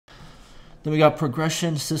Then we got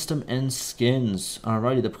progression system and skins.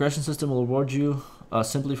 Alrighty, the progression system will reward you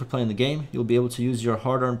simply for playing the game. You'll be able to use your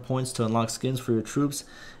hard-earned points to unlock skins for your troops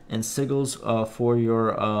and sigils for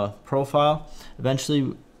your profile.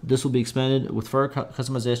 Eventually, this will be expanded with further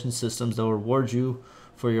customization systems that will reward you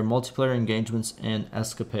for your multiplayer engagements and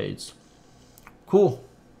escapades. Cool.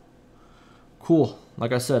 Cool.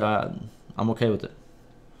 Like I said, I'm okay with it.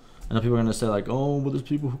 I know people are going to say like, oh, well, there's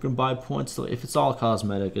people who can buy points. So if it's all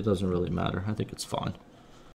cosmetic, it doesn't really matter. I think it's fine.